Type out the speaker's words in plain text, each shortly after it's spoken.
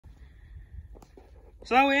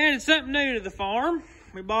So we added something new to the farm.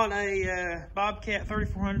 We bought a Bobcat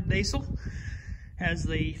 3400 diesel. Has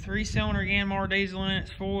the 3-cylinder Yanmar diesel in it.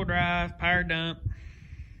 It's 4-wheel drive, power dump.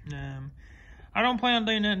 I don't plan on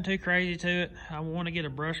doing nothing too crazy to it. I want to get a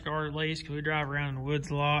brush guard at least because we drive around in the woods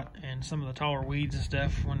a lot and some of the taller weeds and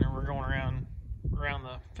stuff when we're going around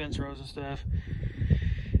the fence rows and stuff.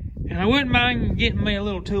 And I wouldn't mind getting me a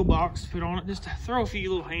little toolbox to put on it, just to throw a few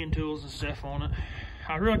little hand tools and stuff on it.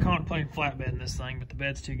 I was really contemplating flatbedding this thing, but the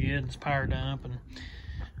bed's too good and it's power dump, and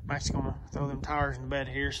I'm actually gonna throw them tires in the bed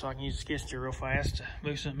here so I can use the skid steer real fast to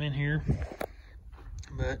move something in here.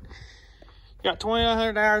 But got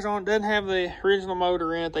 2,900 hours on it. Doesn't have the original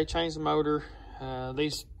motor in it. They changed the motor.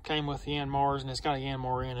 These came with the Yanmars, and it's got a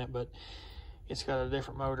Yanmar in it, but it's got a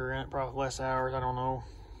different motor in it, probably less hours. I don't know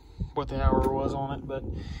what the hour was on it, but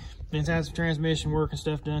it's had some transmission work and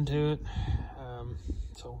stuff done to it.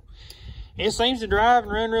 So it seems to drive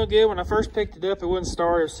and run real good. When I first picked it up, it wouldn't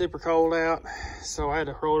start. It was super cold out, so I had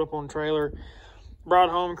to roll it up on the trailer. Brought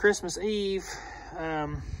it home Christmas Eve.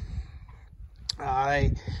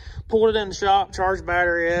 I pulled it in the shop, charged the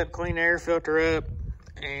battery up, cleaned the air filter up,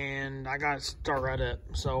 and I got it to start right up.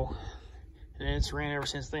 So, and it's ran ever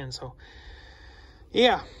since then. So,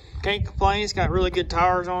 yeah, can't complain. It's got really good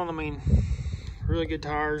tires on. I mean, really good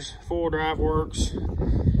tires. 4-wheel drive works.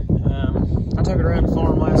 I took it around the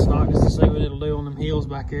farm last night just to see what it'll do on them hills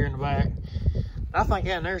back there in the back. I think,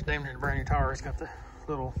 yeah, there's damn near the brand new tire. It's got the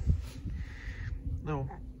little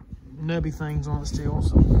nubby things on it still,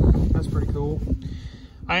 so that's pretty cool.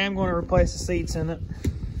 I am going to replace the seats in it.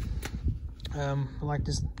 I like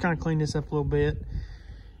to kind of clean this up a little bit.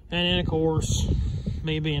 And then, of course,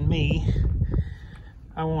 me being me,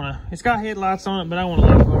 I want to, it's got headlights on it, but I want a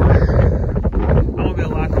light bar. I want to be a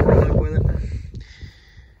light bar look with it.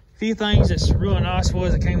 A few things that's really nice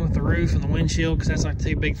was it came with the roof and the windshield, because that's like the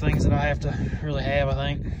two big things that I have to really have, I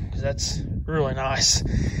think, because that's really nice,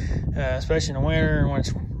 especially in the winter and when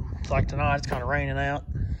it's like tonight, it's kind of raining out.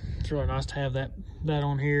 It's really nice to have that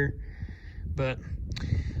on here. But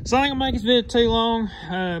so I ain't gonna make this video too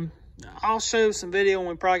long. I'll show some video when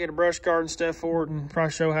we probably get a brush guard and stuff for it, and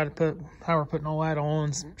probably show how we're putting all that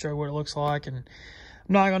on, and show what it looks like. And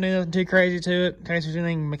I'm not gonna do nothing too crazy to it in case there's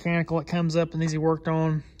anything mechanical that comes up and needs to be worked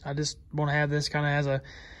on. I just want to have this kind of as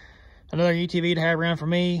another UTV to have around for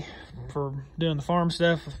me for doing the farm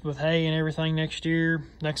stuff with hay and everything next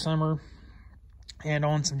summer. And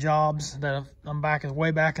on some jobs that I'm way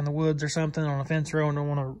back in the woods or something on a fence row and don't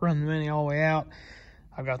want to run the mini all the way out.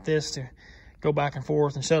 I've got this to go back and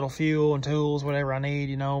forth and shuttle fuel and tools, whatever I need,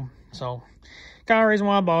 you know. So kind of reason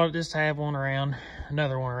why I bought it, just to have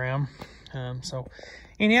another one around. So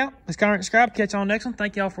anyhow, let's comment, subscribe, catch you on the next one.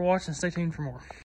 Thank y'all for watching. Stay tuned for more.